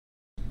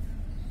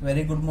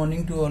Very good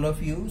morning to all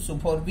of you. So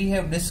far we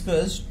have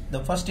discussed the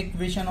first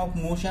equation of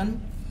motion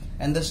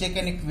and the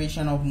second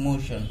equation of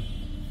motion,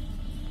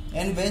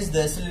 in which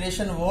the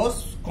acceleration was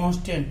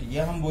constant,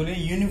 या हम बोले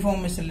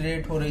uniform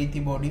accelerate हो रही थी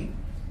body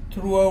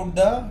through out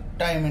the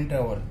time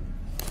interval.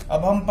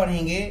 अब हम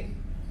पढ़ेंगे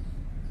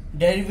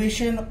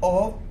derivation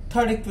of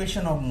third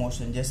equation of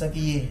motion, जैसा कि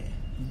ये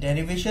है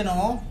derivation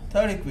of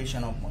third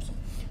equation of motion.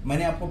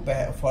 मैंने आपको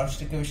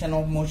first equation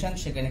of motion,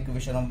 second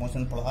equation of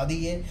motion पढ़ा दी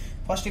है.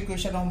 फर्स्ट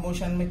इक्वेशन ऑफ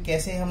मोशन में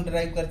कैसे हम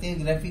ड्राइव करते हैं,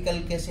 ग्राफिकल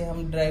कैसे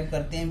हम ड्राइव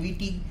करते हैं,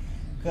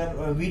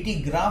 वीटी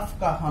ग्राफ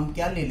का हम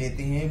क्या ले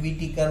लेते हैं,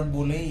 वीटी कर्व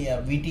बोले या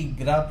वीटी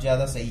ग्राफ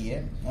ज्यादा सही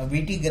है.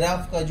 वीटी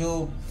ग्राफ का जो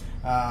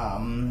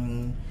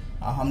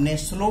हमने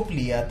स्लोप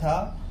लिया था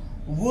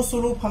वो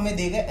स्लोप हमें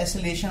देगा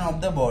एक्सेलरेशन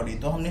ऑफ द बॉडी.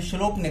 तो हमने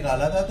स्लोप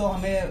निकाला था तो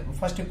हमें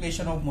फर्स्ट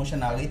इक्वेशन ऑफ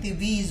मोशन आ गई थी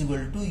v =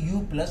 u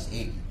 +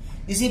 a.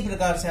 इसी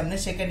प्रकार से हमने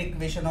सेकेंड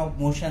इक्वेशन ऑफ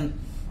मोशन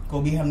को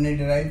भी हमने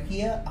डिराइव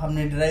किया.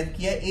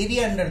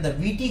 Area under the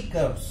VT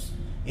curves,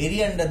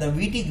 area under the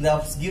VT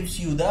graphs gives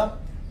you the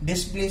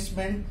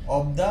displacement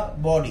of the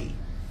body.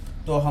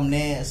 तो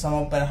हमने सम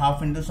of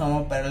half into sum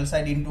of parallel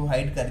side into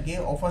height करके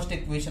और first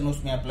equation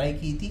उसमें apply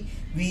की थी.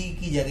 v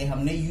की जगह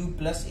हमने u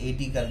 +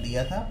 at कर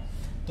दिया था.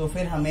 तो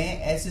फिर हमें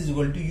s =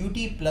 ut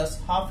 +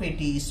 ½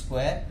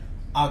 at²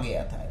 आ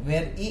गया था,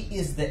 where a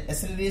is the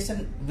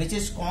acceleration which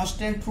is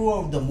constant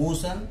throughout the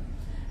motion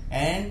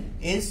and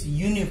is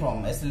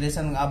uniform.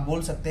 Acceleration आप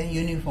बोल सकते हैं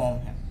यूनिफॉर्म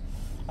है.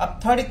 अब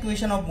third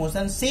equation of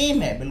motion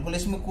same है बिल्कुल,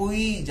 इसमें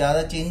कोई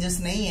ज्यादा चेंजेस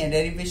नहीं है.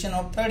 Derivation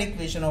of third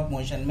equation of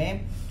motion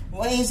में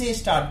वहीं से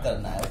स्टार्ट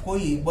करना है.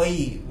 कोई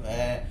वही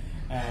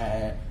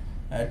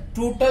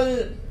total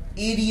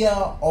area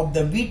of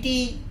the VT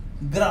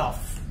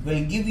graph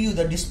will give you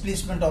the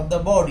displacement of the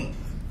body.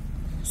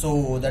 So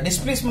the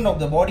displacement of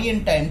the body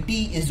in time t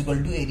is equal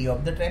to area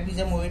of the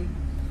trapezium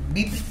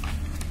BP.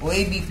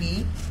 OABP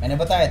मैंने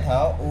बताया था,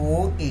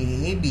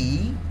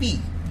 OABP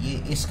ये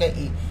इसका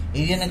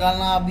area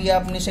निकालना अभी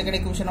आपने second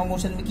equation of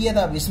motion में किया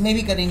था, अब इसमें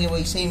भी करेंगे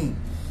वही सेम.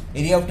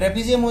 एरिया ऑफ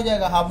ट्रेपेजियम हो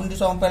जाएगा half into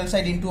sum of parallel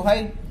side into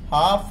height.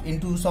 Half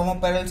into sum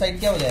of parallel side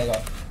क्या हो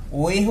जाएगा,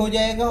 OA हो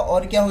जाएगा,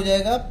 और क्या हो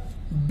जाएगा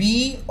B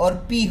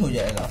और P हो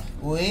जाएगा,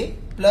 OA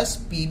 +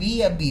 PB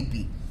या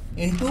BP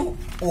इंटू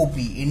OP.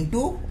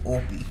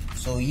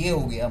 सो ये हो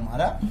गया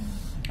हमारा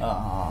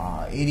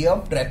एरिया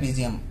ऑफ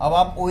ट्रेपेजियम. अब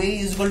आप OA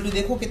 =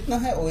 देखो कितना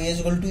है, OA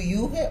 =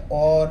 U है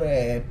और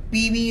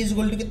PB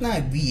 = कितना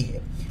है, V है.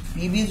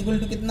 PB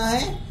 = कितना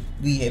है,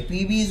 V है.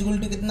 PB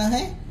 = कितना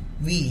है,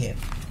 V है.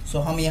 सो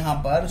हम यहाँ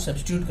पर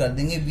सब्स्टिट्यूट कर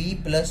देंगे V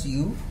 +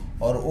 U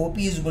और OP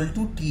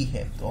 = T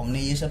है. तो हमने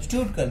ये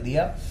सब्स्टिट्यूट कर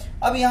दिया.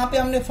 अब यहाँ पे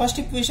हमने फर्स्ट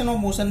इक्वेशन ऑफ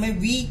मोशन में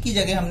V की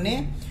जगह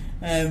हमने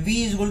v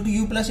 =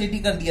 u +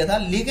 at कर दिया था.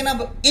 लेकिन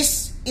अब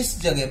इस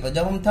जगह पर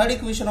जब हम थर्ड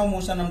इक्वेशन ऑफ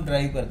मोशन हम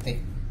ड्राइव करते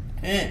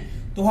हैं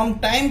तो हम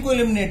टाइम को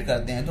एलिमिनेट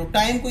करते हैं. तो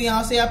टाइम को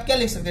यहां से आप क्या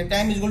लिख सकते हैं,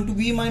 टाइम = v -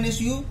 u/a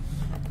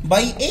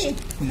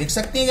लिख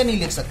सकते हैं या नहीं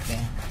लिख सकते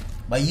हैं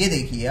भाई. ये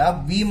देखिए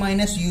आप v -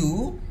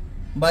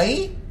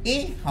 u/a,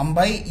 हम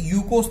भाई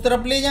u को उस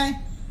तरफ ले जाएं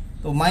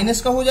तो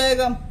माइनस का हो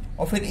जाएगा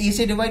और फिर a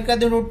से डिवाइड कर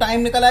दें तो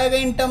टाइम निकल आएगा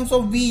in terms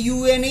of v,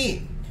 u and a.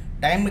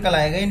 Time निकल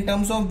आएगा in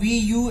terms of v,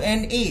 u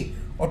and a.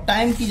 और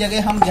टाइम की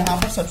जगह हम यहां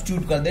पर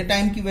सब्स्टिट्यूट कर दे,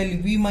 टाइम की वैल्यू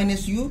v -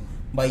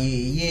 u/a.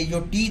 ये जो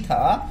t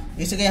था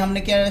इस जगह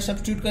हमने क्या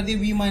सब्स्टिट्यूट कर दिया,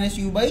 v -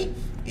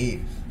 u/a.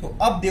 तो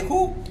अब देखो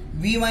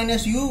v - u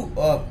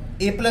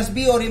a +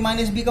 b और a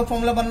 - b का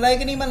फॉर्मूला बन रहा है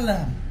कि नहीं बन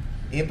रहा.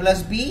 a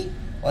 + b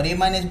और a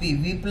 - b,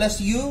 v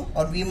 + u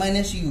और v -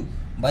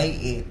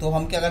 u/a. तो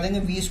हम क्या कर देंगे,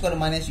 v² -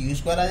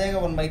 u² आ जाएगा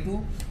 1/2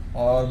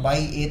 और by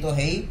a तो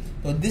है ही.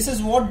 तो this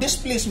is what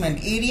displacement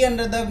area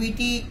under the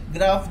VT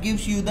graph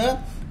gives you the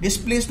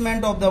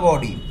displacement of the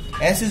body.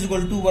 s =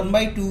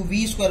 1/2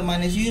 v² -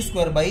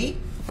 u²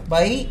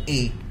 by a.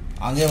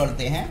 आगे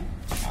बढ़ते हैं,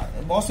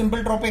 बहुत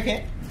सिंपल टॉपिक है.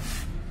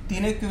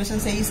 तीनों इक्वेशन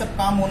से ही सब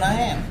काम होना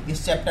है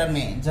इस चैप्टर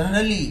में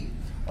जनरली,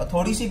 और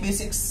थोड़ी सी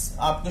बेसिक्स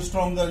आपको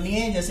स्ट्रॉन्ग करनी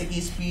है, जैसे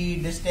कि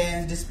speed,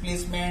 distance,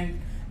 displacement,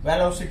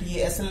 velocity,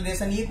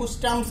 acceleration. ये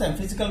कुछ टर्म्स हैं,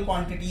 फिजिकल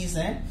क्वांटिटीज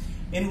हैं,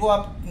 इनको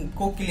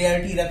आपको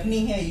क्लियरिटी रखनी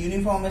है.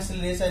 Uniform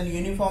acceleration,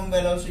 uniform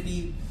velocity,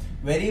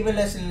 variable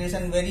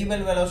acceleration,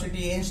 variable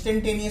velocity,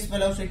 instantaneous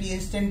velocity,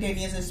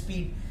 instantaneous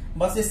speed.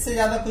 बस इससे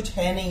ज्यादा कुछ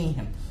है नहीं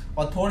है.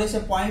 और थोड़े से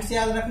पॉइंट्स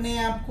याद रखने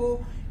हैं आपको.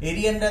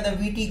 Area under the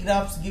VT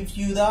graphs gives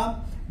you the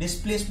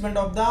displacement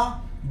of the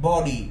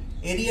body.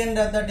 Area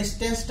under the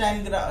distance time,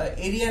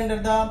 area under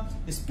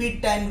the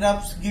speed time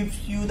graphs gives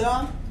you the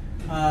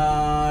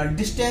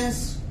distance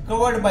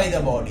covered by the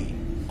body.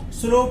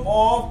 Slope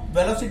of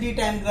velocity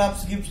time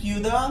graphs gives you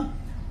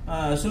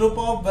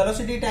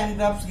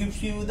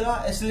the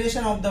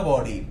acceleration of the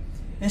body,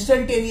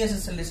 instantaneous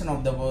acceleration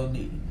of the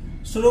body.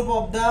 Slope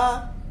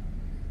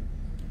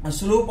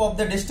of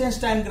the distance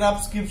time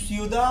graphs gives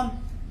you the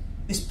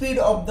speed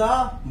of the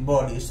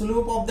body.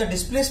 Slope of the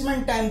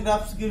displacement time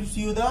graphs gives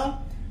you the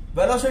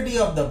velocity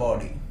of the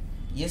body.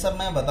 ये सब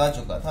मैं बता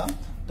चुका था.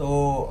 तो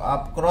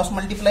आप cross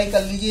multiply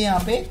कर लीजिए, यहाँ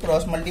पे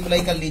क्रॉस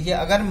मल्टीप्लाई कर लीजिए।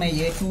 अगर मैं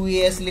ये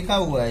 2as लिखा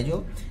हुआ है,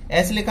 जो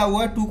s लिखा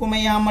हुआ है, 2 को मैं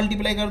यहाँ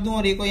मल्टीप्लाई कर दूं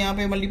और a को यहाँ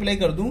पे मल्टीप्लाई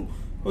कर दूं,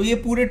 तो ये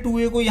पूरे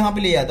 2a को यहाँ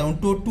पे ले जाता हूँ,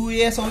 तो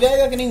 2as हो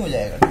जाएगा कि नहीं हो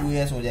जाएगा?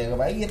 2as हो जाएगा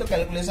भाई। ये तो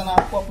कैलकुलेशन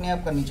आपको अपने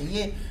आप करनी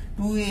चाहिए।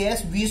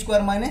 2as v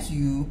square minus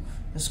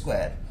u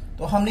square.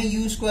 तो हमने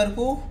u स्क्वायर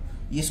को,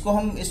 इसको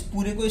हम इस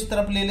पूरे को इस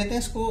तरफ ले लेते हैं,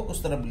 इसको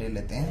उस तरफ ले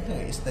लेते हैं,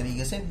 तो इस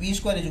तरीके से v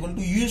square is equal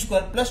to u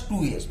square plus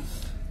 2as,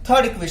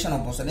 third equation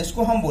of motion.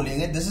 इसको हम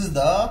बोलेंगे this is the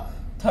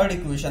third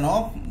equation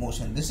of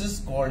motion, this is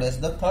called as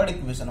the third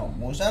equation of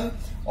motion.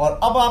 और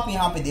अब आप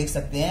यहाँ पे देख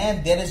सकते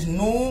हैं there is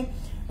no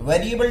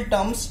variable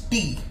terms t,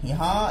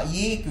 यहाँ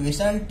ये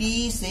इक्वेशन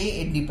t से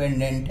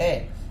इंडिपेंडेंट है,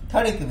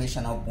 थर्ड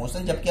इक्वेशन ऑफ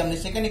मोशन। जबकि हमने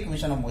सेकंड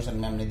इक्वेशन ऑफ मोशन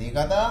में हमने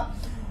देखा था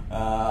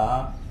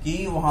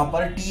कि वहां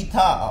पर t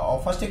था,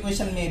 और फर्स्ट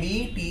इक्वेशन में भी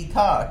t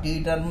था,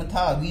 t टर्म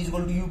था, v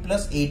equal to u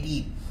plus at,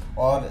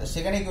 और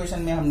सेकंड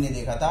इक्वेशन में हमने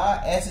देखा था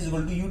s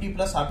equal to ut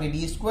plus half at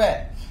square,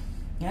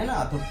 है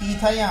ना। तो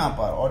t था यहाँ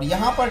पर और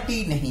यहाँ पर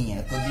t नहीं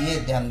है, तो ये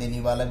ध्यान देने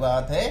वाली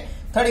बात है।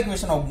 थर्ड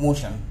इक्वेशन ऑफ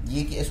मोशन,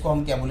 ये कि इसको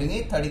हम क्या बोलेंगे?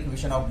 Third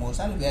equation of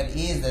motion, where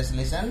a is the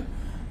acceleration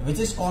which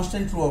is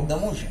constant through out the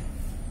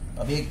motion.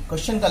 अब एक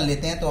क्वेश्चन कर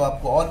लेते हैं तो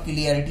आपको और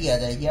क्लियरिटी आ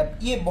जाएगी। अब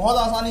ये बहुत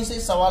आसानी से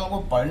इस सवाल को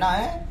पढ़ना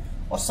है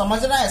और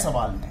समझना है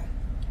सवाल में।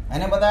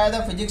 मैंने बताया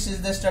था physics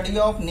is the study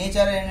of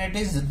nature and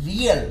it is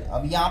real.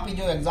 अब यहाँ पे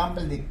जो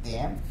एग्जाम्पल देखते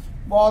हैं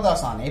बहुत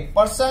आसान है।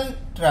 पर्सन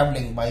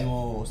ट्रेवलिंग, भाई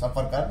वो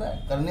सफर कर रहा है,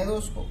 करने दो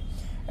उसको,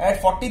 at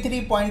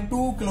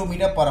 43.2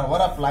 kilometre per hour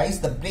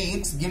applies the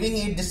breaks giving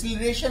a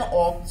डिसलेरेशन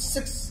of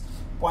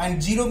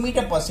 6.0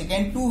 metre पर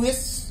second to his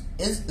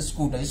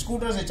scooter.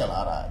 Scooter से चल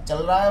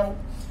रहा है वो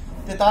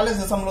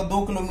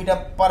 43.2 किलोमीटर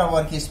पर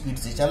आवर की स्पीड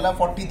से चल रहा है,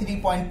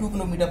 43.2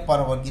 किलोमीटर पर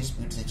आवर की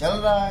स्पीड से चल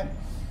रहा है,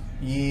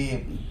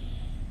 ये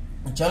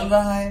चल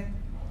रहा है।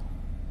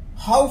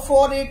 How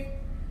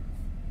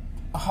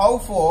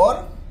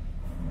for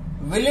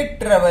will it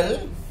travel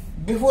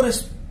before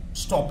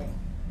stopping,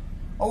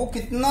 और वो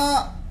कितना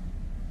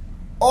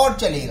और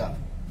चलेगा।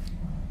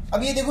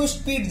 अब ये देखो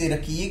स्पीड दे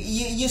रखी है,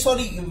 ये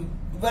सॉरी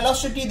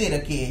वेलोसिटी दे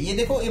रखी है, ये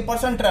देखो ए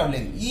पर्सन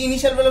ट्रेवलिंग, ये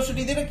इनिशियल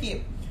वेलोसिटी दे रखी है।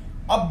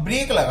 अब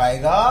ब्रेक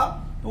लगाएगा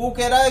तो वो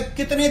कह रहा है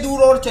कितने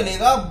दूर और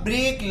चलेगा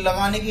ब्रेक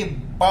लगाने के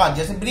बाद।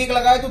 जैसे ब्रेक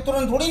लगाए तो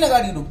तुरंत थोड़ी ना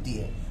गाड़ी रुकती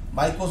है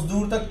भाई, कुछ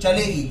दूर तक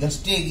चलेगी,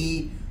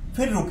 घसटेगी,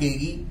 फिर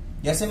रुकेगी।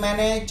 जैसे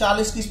मैंने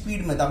 40 की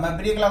स्पीड में था, मैं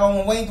ब्रेक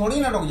लगाऊंगा वहीं थोड़ी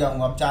ना रुक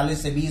जाऊंगा। अब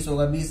 40 से 20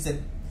 होगा, 20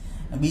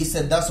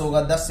 से 10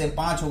 होगा, 10 से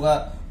 5 होगा,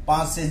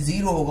 5 से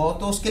 0 होगा,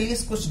 तो उसके लिए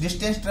कुछ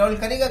डिस्टेंस ट्रेवल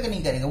करेगा कि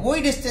नहीं करेगा?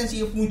 वही डिस्टेंस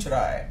ये पूछ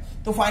रहा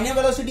है। तो फाइनल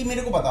वेलोसिटी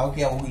मेरे को बताओ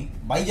क्या होगी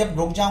भाई? जब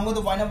रुक जाऊंगा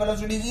तो फाइनल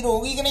वेलोसिटी 0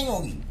 होगी कि नहीं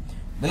होगी?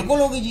 बिल्कुल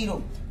होगी 0।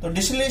 तो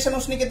डिस्टिलेशन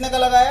उसने कितने का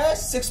लगाया है?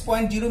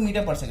 6.0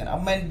 मीटर पर सेकंड।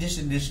 अब मैं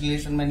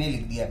डिस्टिलेशन मैंने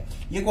लिख दिया।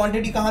 ये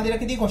क्वांटिटी कहां दे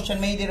रखी थी? क्वेश्चन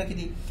में ही दे रखी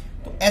थी।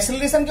 तो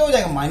एक्सेलरेशन क्या हो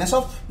जाएगा? Minus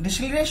of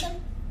distillation.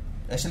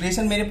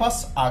 एक्सेलरेशन मेरे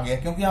पास आ गया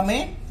क्योंकि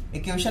हमें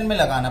इक्वेशन में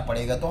लगाना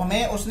पड़ेगा। तो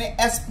हमें उसने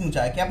एस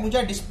पूछा है, क्या पूछा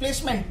है?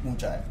 डिस्प्लेसमेंट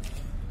पूछा है।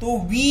 तो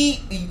we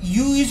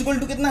you is equal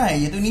to कितना है?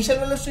 ये तो इनिशियल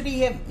वेलोसिटी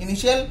है,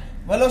 इनिशियल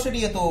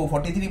वेलोसिटी है, तो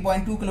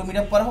 43.2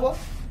 किलोमीटर पर आवर।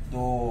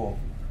 तो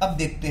अब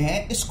देखते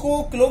हैं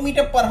इसको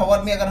किलोमीटर पर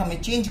आवर में अगर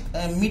हमें चेंज,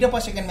 मीटर पर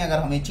सेकंड में अगर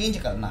हमें चेंज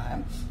करना है,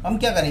 हम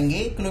क्या करेंगे?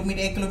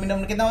 किलोमीटर, 1 किलोमीटर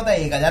में कितना होता है?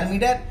 1000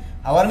 मीटर।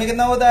 आवर में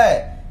कितना होता है?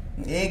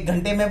 1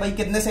 घंटे में भाई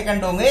कितने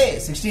सेकंड होंगे?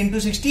 60 इंटू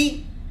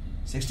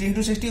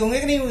 60 होंगे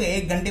कि नहीं होंगे?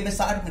 1 घंटे में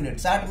 60 minute,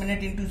 60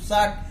 minute into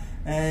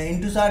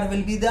 60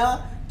 will be the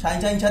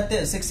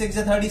 36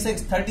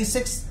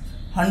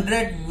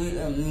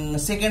 3600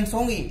 seconds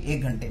होंगे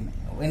 1 घंटे में।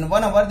 इन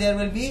 1 our there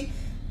will be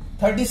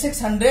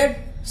 3600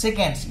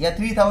 seconds या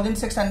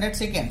 3600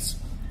 सेकेंड्स।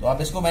 तो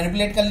आप इसको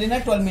मैनिपुलेट कर लेना,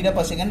 12 मीटर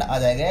पर सेकेंड आ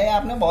जाएगा। ये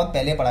आपने बहुत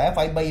पहले पढ़ा है,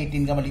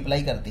 5/18 का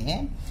मल्टीप्लाई करते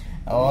हैं।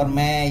 और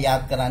मैं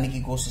याद कराने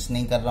की कोशिश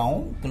नहीं कर रहा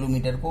हूँ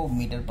किलोमीटर को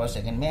मीटर पर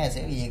सेकंड में। ऐसे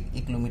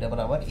 1 किलोमीटर पर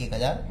आवर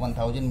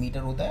 1000 मीटर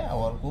होता है,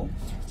 आवर को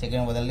सेकंड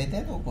में बदल लेते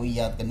हैं। तो कोई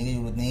याद करने की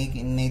जरूरत नहीं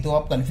है, नहीं तो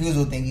आप कंफ्यूज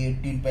होते हैं कि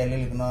 18 पहले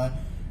लिखना है,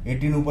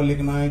 18 ऊपर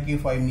लिखना है कि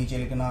 5 नीचे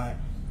लिखना है,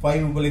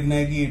 5 ऊपर लिखना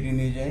है कि 18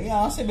 नीचे।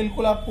 यहाँ से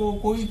बिल्कुल आपको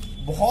कोई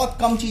बहुत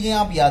कम चीजें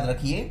आप याद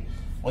रखिए,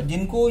 और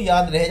जिनको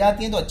याद रह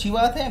जाती हैं तो अच्छी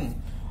बात है,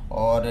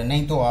 और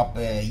नहीं तो आप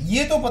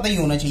ये तो पता ही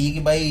होना चाहिए कि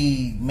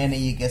भाई मैंने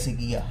ये कैसे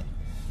किया है।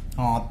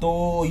 हाँ,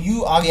 तो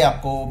यू आ गया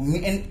आपको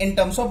इन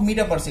टर्म्स ऑफ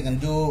मीटर पर सेकंड।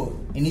 जो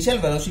इनिशियल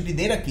वेलोसिटी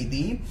दे रखी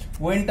थी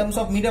वो इन टर्म्स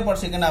ऑफ मीटर पर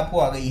सेकंड आपको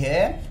आ गई है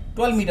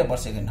 12 मीटर पर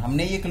सेकंड।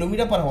 हमने ये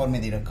किलोमीटर पर आवर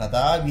में दे रखा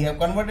था, we have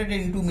converted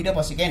into metre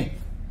पर सेकंड।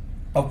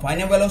 अब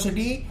final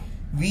velocity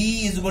v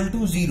is equal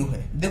to 0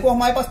 है। देखो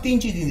हमारे पास 3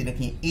 चीजें दे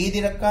रखी है, a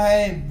दे रखा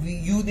है,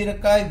 u दे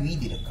रखा है, v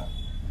दे रखा है।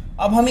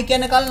 अब हमें क्या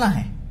निकालना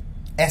है?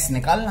 s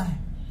निकालना है।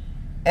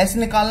 s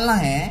निकालना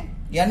है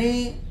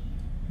यानी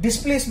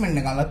डिस्प्लेसमेंट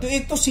निकालना। तो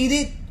एक तो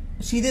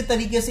सीधे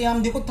तरीके से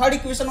हम देखो थर्ड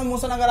इक्वेशन ऑफ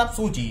मोशन अगर आप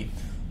सोचिए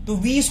तो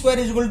v square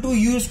is equal to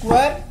u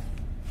square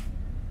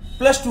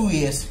plus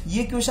 2as।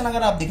 ये इक्वेशन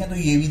अगर आप देखें तो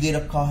ये भी दे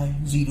रखा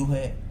है 0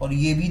 है, और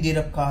ये भी दे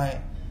रखा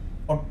है,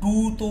 और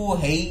 2 तो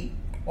है ही,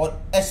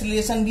 और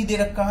एक्सेलरेशन भी दे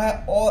रखा है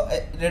और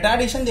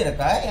रिटार्डेशन दे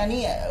रखा है,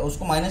 यानी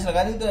उसको माइनस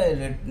लगा दी तो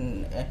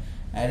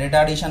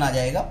रिटार्डेशन आ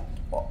जाएगा।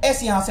 और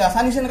एस यहां से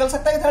आसानी से निकल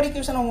सकता है थर्ड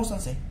इक्वेशन ऑफ मोशन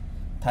से।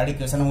 थर्ड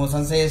इक्वेशन ऑफ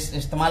मोशन से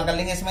इस्तेमाल कर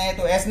लेंगे इसमें,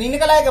 तो एस नहीं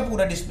निकल आएगा,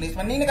 पूरा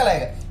डिस्प्लेसमेंट नहीं निकल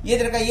आएगा। ये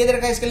दे रखा है, ये दे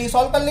रखा है, इसके लिए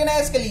सॉल्व कर लेना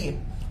है, इसके लिए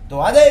तो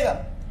आ जाएगा।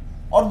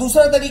 और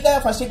दूसरा तरीका है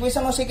फर्स्ट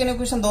इक्वेशन और सेकेंड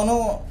इक्वेशन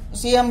दोनों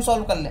से हम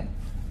सॉल्व कर लें।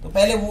 तो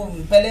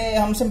पहले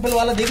हम सिंपल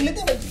वाला देख लेते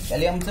हैं भाई,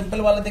 पहले हम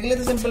सिंपल वाला देख लेते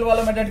हैं। सिंपल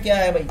वाला मेथड क्या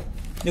है भाई,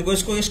 देखो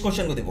इसको, इस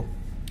क्वेश्चन को देखो,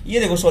 ये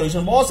देखो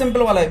सॉल्यूशन बहुत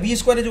सिंपल वाला है। v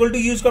square is equal to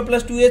u square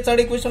plus 2h, third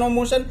equation of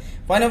motion,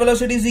 final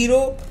velocity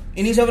 0,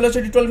 initial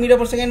velocity 12 metre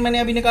पर सेकंड मैंने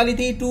अभी निकाली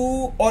थी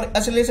 2, और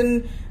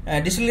एक्सेलरेशन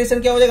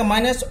डिसेलेरेशन क्या हो जाएगा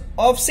माइनस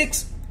ऑफ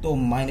 6, तो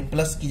माइनस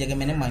प्लस की जगह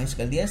मैंने माइनस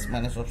कर दिया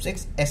माइनस ऑफ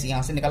 6। एस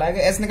यहां से निकल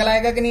आएगा, एस निकल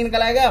आएगा कि नहीं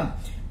निकल आएगा,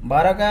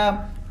 12 का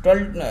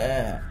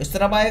 12 इस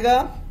तरफ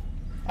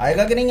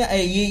आएगा कि नहीं,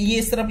 ये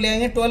इस तरफ ले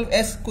आएंगे, 12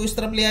 एस को इस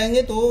तरफ ले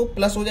आएंगे तो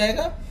प्लस हो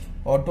जाएगा,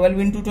 और 12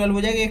 इंटू 12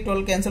 हो जाएगा, एक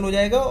 12 कैंसिल हो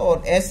जाएगा,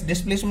 और एस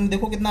डिस्प्लेसमेंट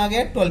देखो कितना आ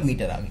गया, 12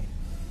 मीटर आ गया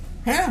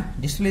है ना।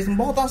 डिस्प्लेसमेंट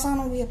बहुत आसान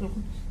हो गया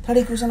बिल्कुल, थर्ड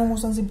इक्वेशन ऑफ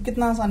मोशन से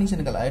कितना आसानी से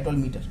निकला है 12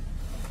 मीटर।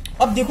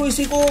 अब देखो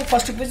इसी को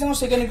फर्स्ट इक्वेशन और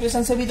सेकंड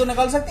इक्वेशन से भी तो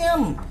निकाल सकते हैं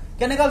हम।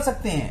 क्या निकाल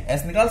सकते हैं,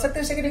 एस निकाल सकते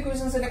हैं, सेकंड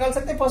इक्वेशन से निकाल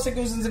सकते हैं, फर्स्ट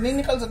इक्वेशन से नहीं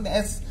निकाल सकते,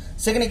 एस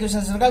सेकंड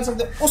इक्वेशन से निकाल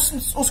सकते हैं।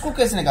 उसको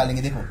कैसे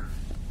निकालेंगे,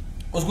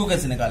 देखो उसको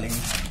कैसे निकालेंगे,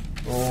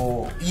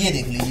 तो ये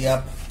देख लीजिए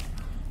आप,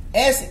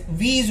 S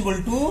V is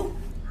equal to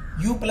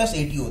you plus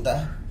 80 होता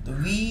है, तो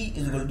v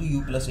is equal to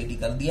you plus 80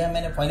 कर दिया है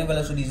मैंने। फाइनल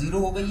वेलोसिटी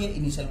 0 हो गई है,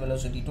 इनिशियल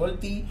वेलोसिटी 12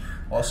 थी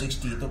और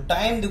 60। तो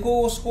टाइम देखो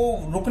उसको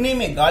रुकने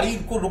में, गाड़ी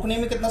को रुकने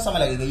में कितना समय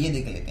लगेगा ये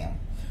देख लेते हैं हम।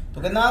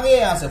 तो कितना आ गया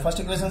यहाँ से, फर्स्ट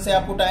इक्वेशन से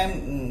आपको टाइम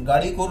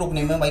गाड़ी को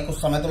रुकने में भाई कुछ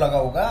समय तो लगा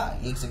होगा,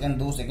 1 सेकंड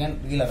 2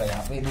 सेकंड, ये लगा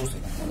यहाँ पे 2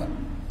 सेकंड लगा,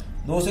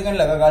 2 सेकंड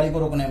लगा गाड़ी को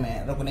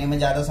रुकने में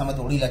ज्यादा समय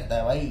थोड़ी लगता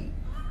है भाई,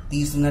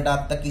 30 मिनट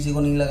आज तक किसी को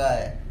नहीं लगा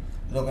है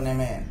रुकने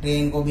में,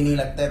 ट्रेन को भी नहीं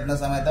लगता इतना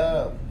समय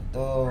तक,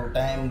 तो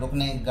टाइम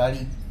रुकने,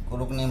 गाड़ी को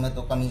रुकने में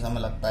तो कम ही समय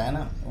लगता है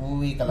ना। वो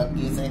भी एक अलग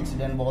केस है,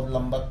 एक्सीडेंट बहुत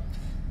लंबा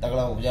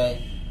तगड़ा हो जाए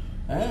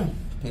हैं,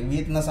 फिर भी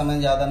इतना समय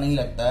ज्यादा नहीं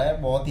लगता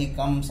है, बहुत ही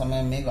कम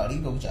समय में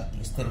गाड़ी रुक जाती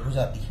है, स्थिर हो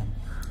जाती है,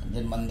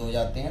 इंजन बंद हो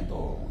जाते हैं तो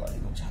गाड़ी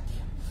रुक जाती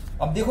है।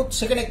 अब देखो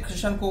सेकंड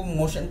इक्वेशन को,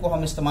 मोशन को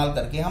हम इस्तेमाल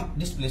करके हम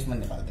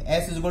डिस्प्लेसमेंट निकालते हैं,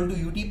 S is equal to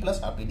U T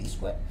plus half D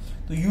square.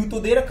 तो यू तो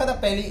दे रखा था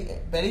पहले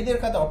दे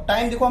रखा था, और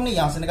टाइम देखो हमने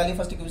यहां से निकाली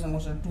फर्स्ट इक्वेशन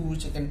मोशन 2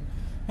 सेकंड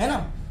है ना,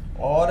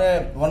 और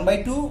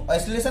 1/2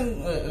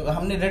 एक्सेलरेशन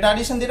हमने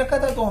रिटार्डेशन दे रखा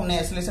था, तो हमने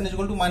acceleration is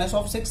equal to minus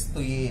of 6,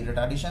 तो ये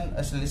रिटार्डेशन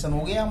एक्सेलरेशन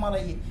हो गया हमारा,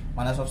 ये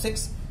माइनस ऑफ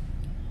 6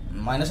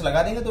 माइनस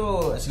लगा देंगे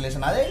तो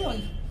एक्सेलरेशन आ जाएगा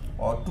भाई,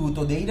 और 2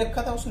 तो दे ही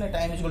रखा था उसने,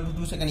 time is equal to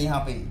 2 second यहाँ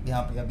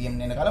पे अभी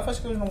हमने निकाला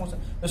फर्स्ट इक्वेशन मोशन।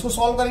 इसको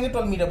सॉल्व करेंगे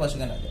 12 मीटर पर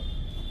सेकंड आ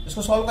जाएगा,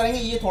 इसको सॉल्व करेंगे,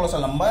 ये थोड़ा सा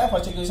लंबा है,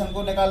 फर्स्ट इक्वेशन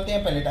को निकालते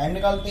हैं, पहले टाइम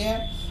निकालते हैं,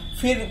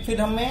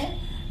 फिर हमें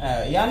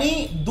यानी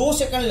 2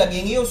 सेकंड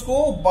लगेंगे उसको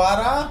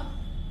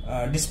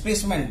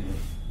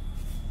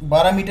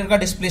 12 मीटर का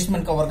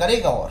डिस्प्लेसमेंट कवर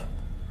करेगा, और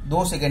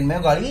 2 सेकंड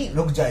में गाड़ी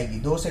रुक जाएगी,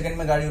 2 सेकंड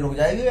में गाड़ी रुक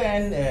जाएगी।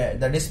 And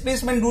the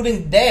displacement during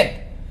that,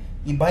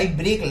 ये भाई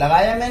ब्रेक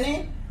लगाया मैंने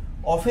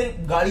और फिर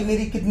गाड़ी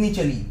मेरी कितनी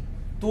चली,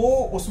 तो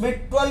उसमें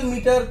 12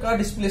 मीटर का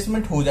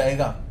डिस्प्लेसमेंट हो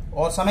जाएगा,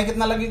 और समय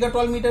कितना लगेगा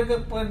 12 मीटर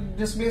का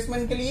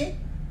डिस्प्लेसमेंट के लिए,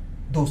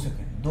 2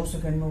 सेकंड। 2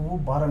 सेकंड में वो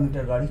 12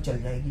 मीटर गाड़ी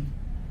चल जाएगी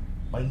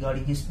भाई,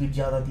 गाड़ी की स्पीड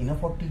ज्यादा थी ना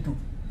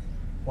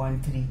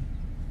 42.3,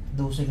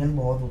 2 सेकंड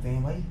बहुत होते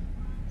हैं भाई,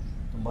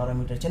 तो 12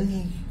 मीटर चल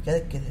जाएगी। क्या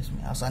दिक्कत है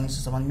इसमें, आसानी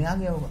से समझ में आ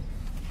गया होगा।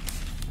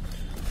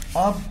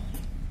 अब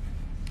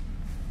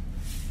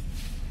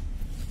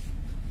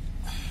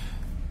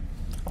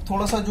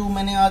थोड़ा सा जो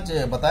मैंने आज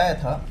बताया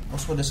था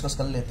उसको डिस्कस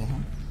कर लेते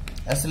हैं,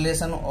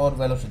 एक्सेलरेशन और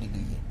वेलोसिटी के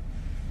लिए।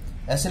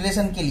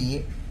 एक्सेलरेशन के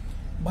लिए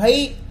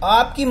भाई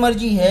आपकी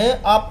मर्जी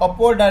है, आप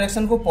अपवर्ड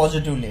डायरेक्शन को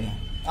पॉजिटिव ले लें,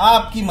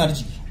 आपकी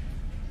मर्जी,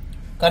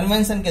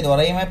 कन्वेंशन के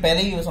द्वारा, ये मैं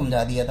पहले ही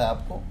समझा दिया था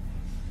आपको।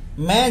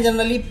 मैं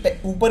जनरली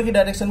ऊपर की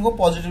डायरेक्शन को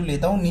पॉजिटिव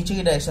लेता हूं, नीचे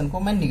की डायरेक्शन को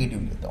मैं निगेटिव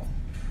लेता हूं,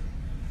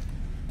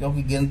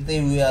 क्योंकि गिनते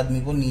हुए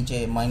आदमी को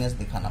नीचे माइनस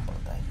दिखाना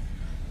पड़ता है।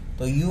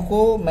 तो यू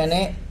को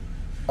मैंने,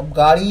 अब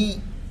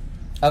गाड़ी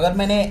अगर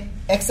मैंने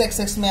एक्स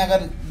एक्सिस में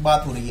अगर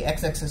बात हो रही है,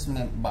 एक्स एक्सिस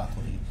में बात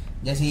हो रही है,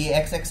 जैसे ये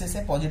एक्स एक्सिस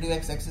है, पॉजिटिव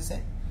एक्स एक्सिस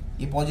है,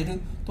 ये पॉजिटिव,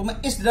 तो मैं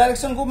इस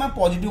डायरेक्शन को मैं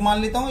पॉजिटिव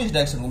मान लेता हूं, इस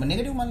डायरेक्शन को मैं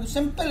नेगेटिव मान लेता हूं,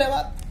 सिंपल है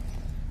बात।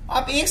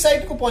 आप एक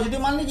साइड को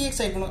पॉजिटिव मान लीजिए, एक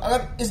साइड को,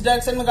 अगर इस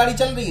डायरेक्शन में गाड़ी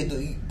चल रही है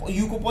तो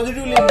यू को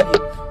पॉजिटिव ले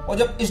लीजिए, और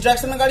जब इस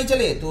डायरेक्शन में गाड़ी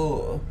चले तो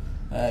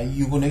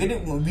यू को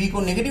नेगेटिव, वी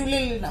को नेगेटिव ले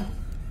लेना,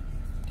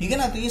 ठीक है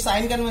ना। तो ये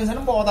साइन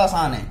कन्वेंशन बहुत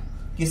आसान है,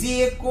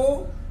 किसी एक को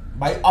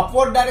भाई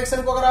अपवर्ड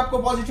डायरेक्शन को अगर आपको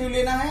पॉजिटिव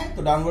लेना है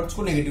तो डाउनवर्ड्स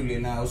को नेगेटिव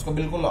लेना है, उसका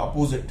बिल्कुल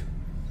अपोजिट।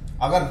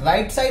 अगर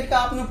राइट साइड का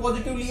आपने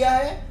पॉजिटिव लिया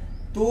है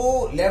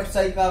तो लेफ्ट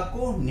साइड का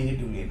आपको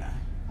नेगेटिव लेना है।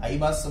 आई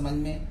बात समझ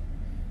में?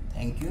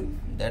 Thank you.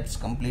 That's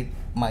complete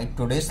my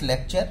today's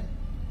lecture.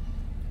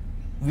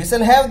 We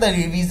shall have the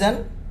revision.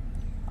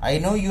 I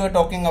know you are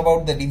talking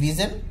about the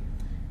revision.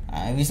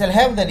 We shall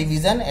have the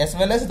revision as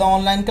well as the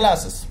online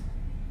classes.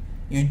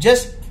 You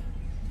just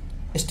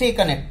stay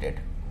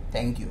connected.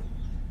 Thank you.